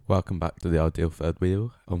Welcome back to the Ideal Third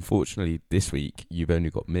Wheel. Unfortunately, this week you've only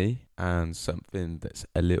got me and something that's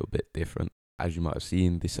a little bit different. As you might have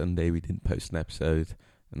seen, this Sunday we didn't post an episode,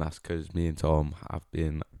 and that's because me and Tom have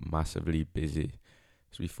been massively busy.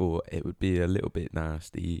 So we thought it would be a little bit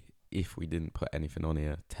nasty if we didn't put anything on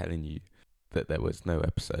here telling you that there was no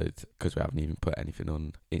episode, because we haven't even put anything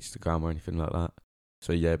on Instagram or anything like that.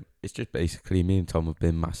 So yeah, it's just basically me and Tom have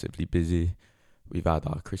been massively busy. We've had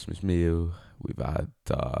our Christmas meal, we've had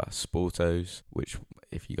Sportos, which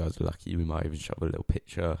if you guys are lucky, we might even show a little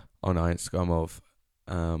picture on our Instagram of.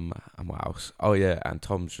 And what else? Oh yeah, and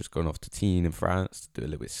Tom's just gone off to Tignes in France to do a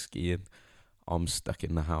little bit of skiing. I'm stuck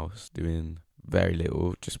in the house doing very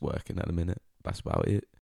little, just working at the minute. That's about it.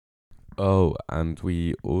 Oh, and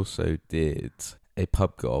we also did a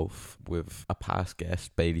pub golf with a past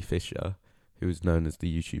guest, Bailey Fisher, who is known as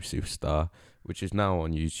the YouTube superstar, which is now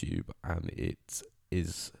on YouTube, and it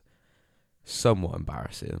is somewhat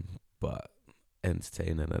embarrassing, but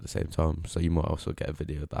entertaining at the same time. So you might also get a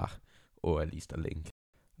video of that, or at least a link.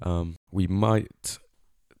 We might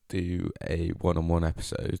do a one-on-one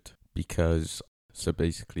episode because, so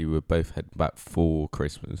basically we're both heading back for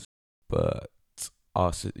Christmas, but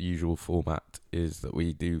our usual format is that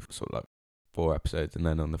we do sort of like 4 episodes, and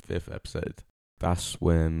then on the 5th episode, that's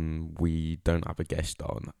when we don't have a guest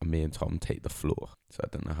on and me and Tom take the floor. So I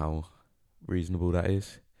don't know how reasonable that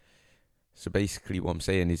is. So basically what I'm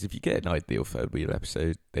saying is if you get an ideal third wheel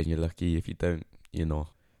episode, then you're lucky. If you don't, you know,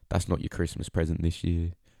 that's not your Christmas present this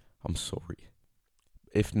year. I'm sorry.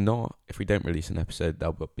 If not, if we don't release an episode,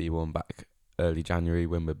 there'll be one back early January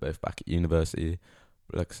when we're both back at university.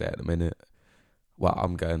 But like I said, at the minute, well,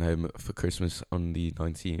 I'm going home for Christmas on the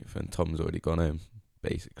 19th and Tom's already gone home,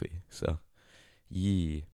 basically. So,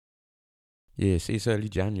 yeah. Yeah, see, it's early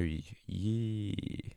January. Yeah.